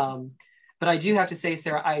 But I do have to say,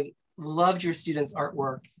 Sara, I loved your students'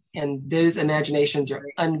 artwork, and those imaginations are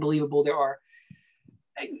unbelievable. There are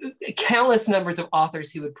countless numbers of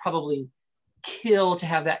authors who would probably kill to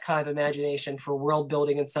have that kind of imagination for world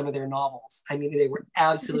building in some of their novels. I mean, they were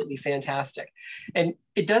absolutely fantastic. And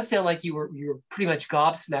it does sound like you were pretty much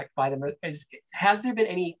gobsmacked by them. Has there been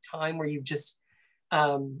any time where you've just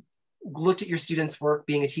looked at your students' work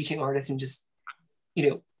being a teaching artist and just, you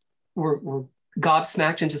know, were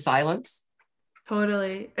gobsmacked into silence?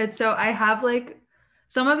 Totally. And so I have like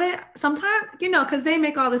some of it, sometimes, you know, because they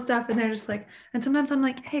make all this stuff and they're just like, and sometimes I'm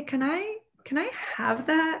like, hey, can I have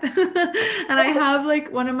that? And I have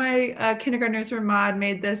like one of my kindergartners from Mod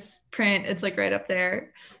made this print. It's like right up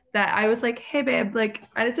there, that I was like, hey babe, like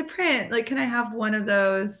it's a print. Like, can I have one of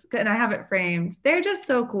those? And I have it framed. They're just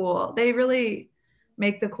so cool. They really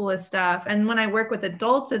make the coolest stuff. And when I work with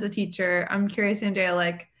adults as a teacher, I'm curious, Angaea,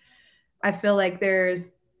 like, I feel like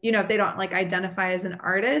there's, you know, if they don't like identify as an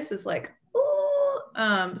artist, it's like,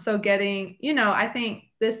 ooh. So getting, you know, I think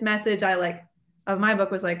this message I like of my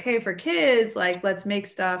book was like, hey, for kids, like, let's make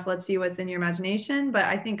stuff, let's see what's in your imagination. But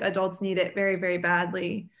I think adults need it very, very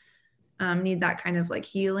badly, need that kind of like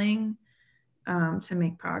healing to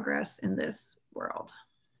make progress in this world.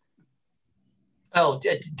 Oh,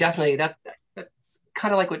 definitely. That's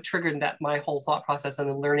kind of like what triggered that my whole thought process on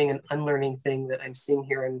the learning and unlearning thing that I'm seeing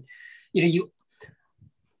here. And, you know, you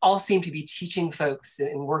all seem to be teaching folks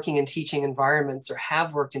and working in teaching environments or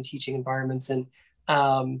have worked in teaching environments. And,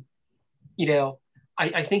 you know,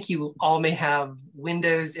 I think you all may have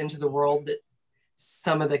windows into the world that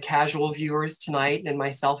some of the casual viewers tonight and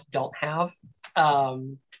myself don't have,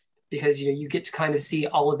 because, you know, you get to kind of see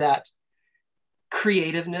all of that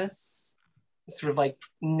creativeness sort of like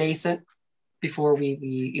nascent before we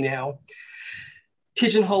you know,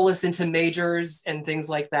 pigeonhole us into majors and things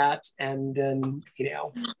like that, and then, you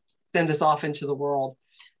know, send us off into the world.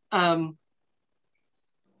 So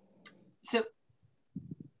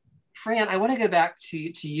Fran, I want to go back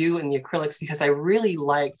to you and the acrylics, because I really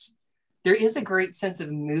liked, there is a great sense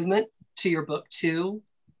of movement to your book too,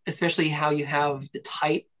 especially how you have the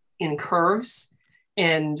type in curves,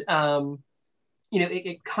 and you know,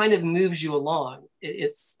 it kind of moves you along.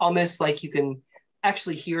 It's almost like you can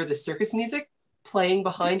actually hear the circus music playing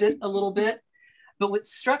behind it a little bit. But what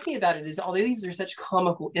struck me about it is, although these are such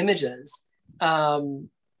comical images,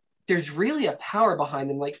 there's really a power behind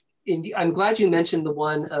them. Like, I'm glad you mentioned the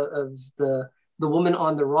one of the woman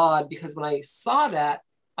on the rod, because when I saw that,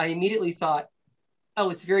 I immediately thought, oh,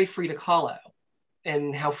 it's very Frida Kahlo,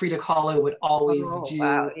 and how Frida Kahlo would always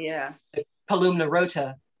do yeah, a columna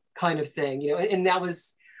rota kind of thing, you know, and that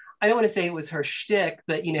was, I don't want to say it was her shtick,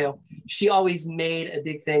 but, you know, she always made a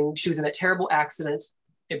big thing. She was in a terrible accident.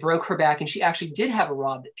 It broke her back, and she actually did have a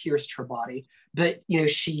rod that pierced her body, but, you know,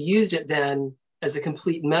 she used it then as a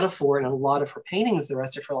complete metaphor in a lot of her paintings the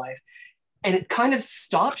rest of her life. And it kind of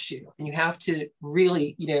stops you, and you have to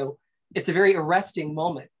really, you know, it's a very arresting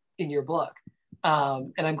moment in your book.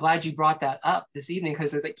 And I'm glad you brought that up this evening,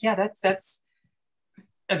 because I was like, yeah, that's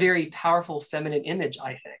a very powerful feminine image,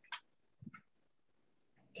 I think.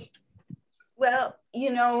 Well,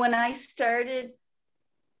 you know, when I started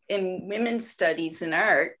in women's studies in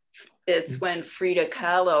art, it's when Frida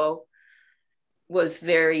Kahlo was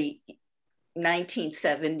very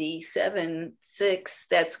 1977, 6,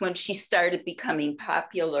 that's when she started becoming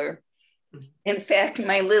popular. In fact,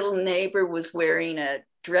 my little neighbor was wearing a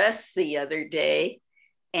dress the other day,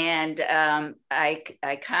 and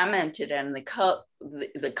I commented on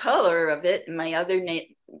the color of it, and my other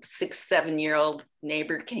 6-7-year-old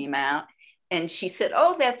neighbor came out, and she said,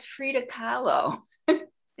 "Oh, that's Frida Kahlo."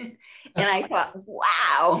 And I thought,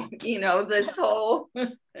 wow, you know, this whole,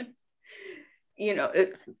 you know,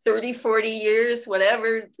 30, 40 years,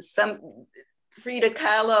 whatever, some Frida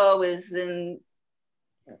Kahlo is in,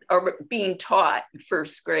 or being taught in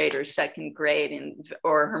first grade or second grade, and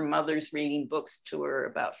or her mother's reading books to her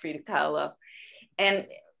about Frida Kahlo. And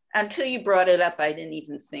until you brought it up, I didn't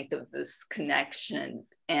even think of this connection.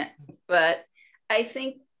 But I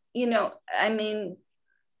think, you know, I mean,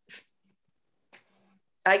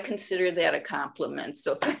 I consider that a compliment,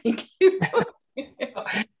 so thank you.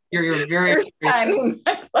 You're very first time in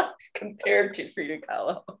my life compared to Frida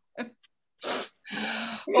Kahlo.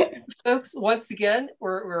 Well, folks, once again,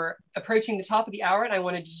 we're approaching the top of the hour, and I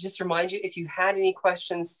wanted to just remind you, if you had any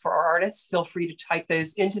questions for our artists, feel free to type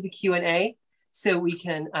those into the Q&A so we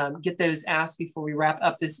can get those asked before we wrap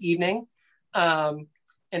up this evening.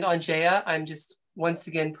 And Angaea, I'm just once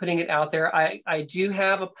again putting it out there. I do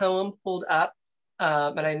have a poem pulled up,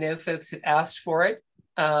 and I know folks have asked for it.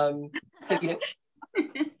 So, you know,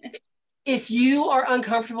 if you are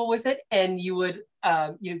uncomfortable with it and you would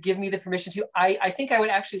you know, give me the permission to, I think I would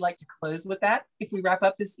actually like to close with that if we wrap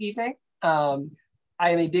up this evening. I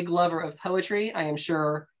am a big lover of poetry. I am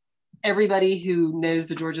sure everybody who knows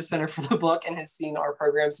the Georgia Center for the Book and has seen our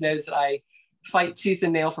programs knows that I fight tooth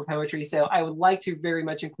and nail for poetry. So I would like to very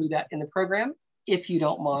much include that in the program, if you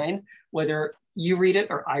don't mind, whether you read it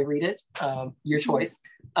or I read it, your choice.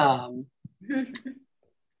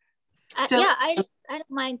 So, yeah, I don't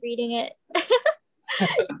mind reading it.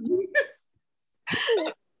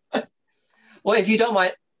 Well, if you don't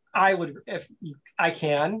mind, I would, if I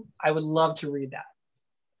can, I would love to read that.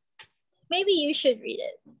 Maybe you should read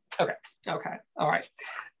it. Okay, all right.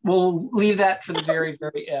 We'll leave that for the very,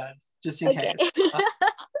 very end, just in case.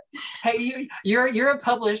 Hey, you're a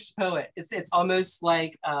published poet. It's almost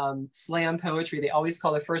like slam poetry. They always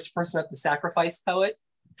call the first person up the sacrifice poet,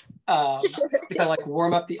 to kind of like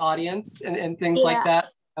warm up the audience and things like that.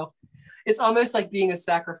 So it's almost like being a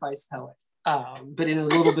sacrifice poet, but in a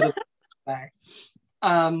little bit of a way.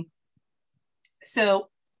 So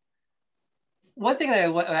one thing that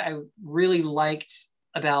I really liked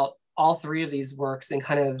about all three of these works and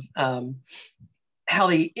kind of how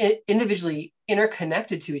they individually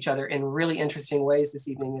interconnected to each other in really interesting ways this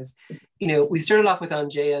evening is, we started off with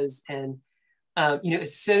Angaea's, and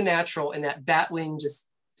it's so natural, and that bat wing just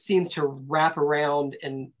seems to wrap around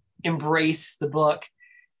and embrace the book.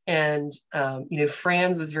 And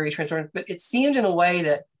Fran's was very transparent, but it seemed in a way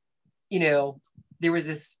that there was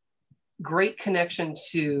this great connection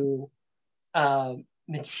to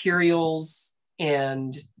materials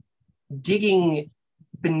and digging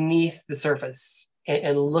beneath the surface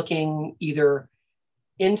and looking either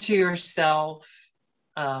into yourself,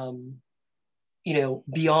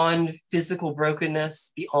 beyond physical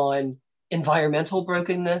brokenness, beyond environmental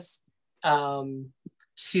brokenness,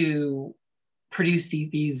 to produce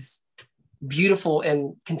these beautiful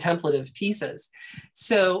and contemplative pieces.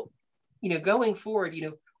 So, going forward,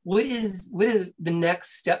 what is the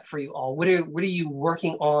next step for you all? What are you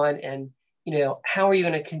working on, and how are you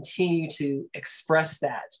going to continue to express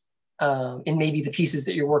that in maybe the pieces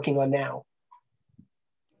that you're working on now?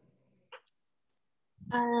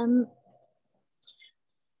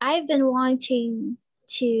 I've been wanting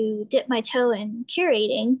to dip my toe in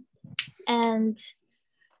curating, and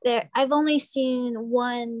I've only seen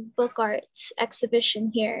one book arts exhibition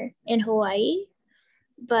here in Hawaii,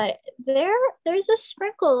 but there's a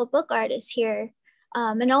sprinkle of book artists here,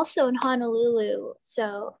 and also in Honolulu.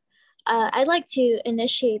 So I'd like to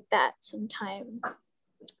initiate that sometime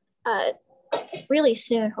really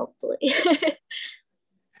soon, hopefully.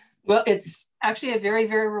 Well, it's actually a very,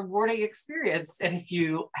 very rewarding experience. And if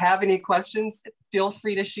you have any questions, feel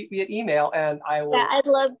free to shoot me an email and I will. Yeah, I'd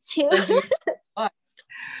love to.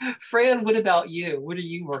 Fran, what about you? What are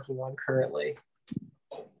you working on currently?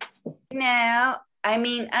 Now, I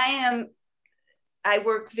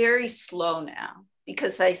work very slow now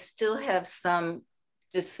because I still have some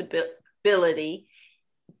disability,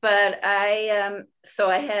 but I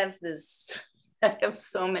have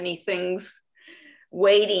so many things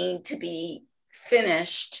waiting to be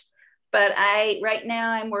finished. But right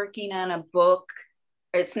now I'm working on a book.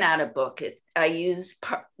 It's not a book.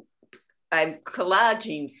 I'm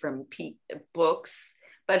collaging from books,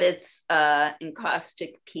 but it's an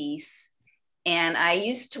encaustic piece. And I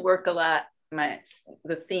used to work a lot.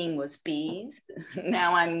 The theme was bees.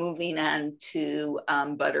 Now I'm moving on to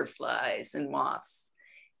butterflies and moths.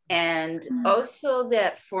 And also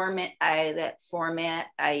that format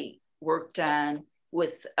I worked on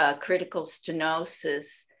with critical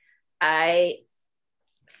stenosis, I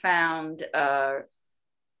found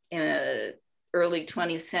in an early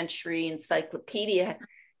 20th century encyclopedia,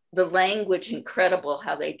 the language incredible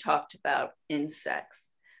how they talked about insects.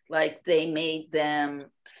 Like they made them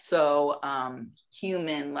so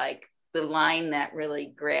human, like the line that really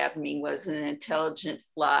grabbed me was an intelligent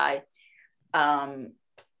fly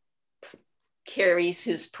carries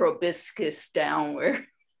his proboscis downward.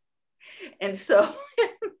 And so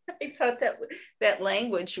I thought that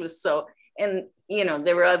language was so, and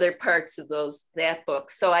there were other parts of that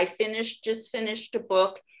book. So I just finished a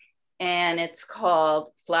book, and it's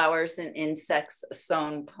called Flowers and Insects, a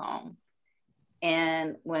Sewn Poem.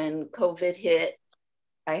 And when COVID hit,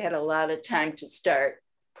 I had a lot of time to start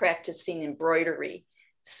practicing embroidery.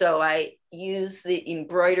 So I used the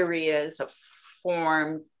embroidery as a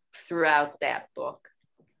form throughout that book.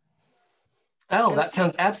 Oh, that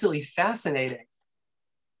sounds absolutely fascinating.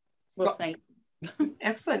 Well, thank you.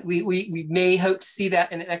 Excellent. We may hope to see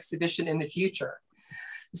that in an exhibition in the future.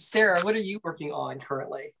 Sara, what are you working on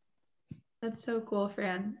currently? That's so cool,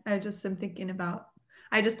 Fran. I just am thinking about,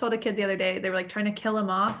 I just told a kid the other day, they were like trying to kill a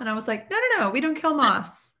moth. And I was like, no, we don't kill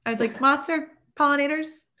moths. I was like, moths are pollinators.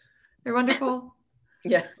 They're wonderful.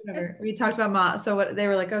 Yeah. Whatever. We talked about moths. So they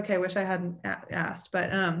were like, okay, wish I hadn't asked, but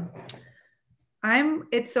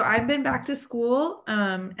I've been back to school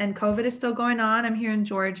and COVID is still going on. I'm here in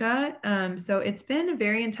Georgia. So it's been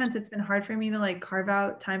very intense. It's been hard for me to like carve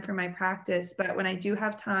out time for my practice. But when I do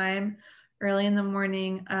have time early in the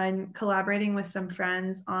morning, I'm collaborating with some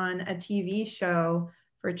friends on a TV show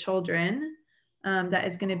for children that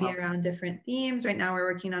is going to be around different themes. Right now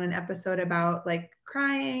we're working on an episode about like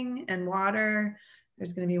crying and water.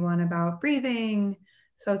 There's going to be one about breathing.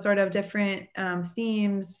 So sort of different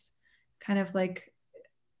themes. Kind of like,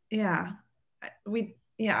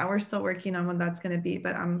 we're still working on what that's going to be,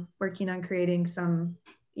 but I'm working on creating some,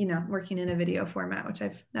 working in a video format, which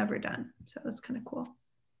I've never done. So that's kind of cool.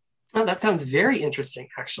 Oh, that sounds very interesting,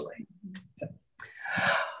 actually. So,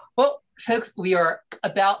 well, folks, we are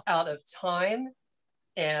about out of time.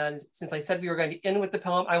 And since I said we were going to end with the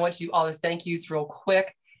poem, I want you all to thank yous real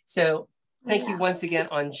quick. So Thank you once again,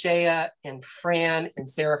 Angaea and Fran and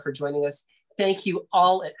Sara, for joining us. Thank you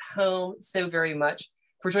all at home so very much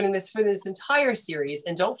for joining us for this entire series.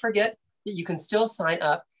 And don't forget that you can still sign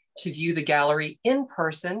up to view the gallery in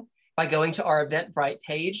person by going to our Eventbrite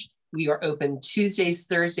page. We are open Tuesdays,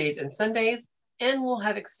 Thursdays, and Sundays, and we'll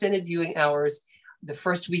have extended viewing hours the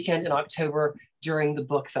first weekend in October during the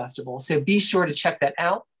book festival. So be sure to check that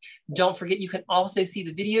out. Don't forget, you can also see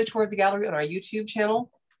the video tour of the gallery on our YouTube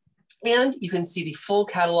channel, and you can see the full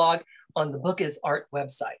catalog on the Book is Art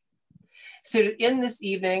website. So to end this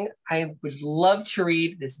evening, I would love to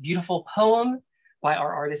read this beautiful poem by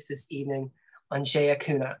our artist this evening, Angaea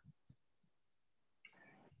Cuna.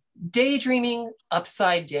 Daydreaming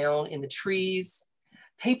upside down in the trees,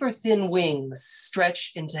 paper-thin wings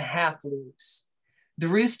stretch into half loops. The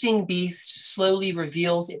roosting beast slowly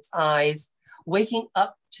reveals its eyes, waking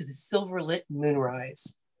up to the silver-lit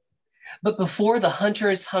moonrise. But before the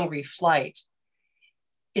hunter's hungry flight,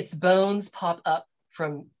 its bones pop up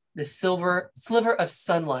from the sliver of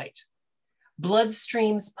sunlight. Blood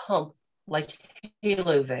streams pump like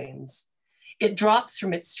halo veins. It drops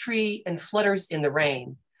from its tree and flutters in the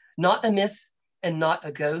rain, not a myth and not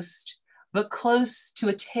a ghost, but close to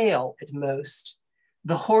a tale at most.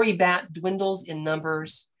 The hoary bat dwindles in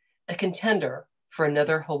numbers, a contender for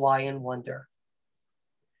another Hawaiian wonder.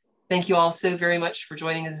 Thank you all so very much for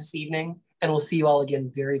joining us this evening, and we'll see you all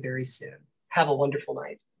again very, very soon. Have a wonderful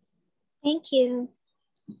night. Thank you.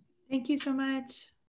 Thank you so much.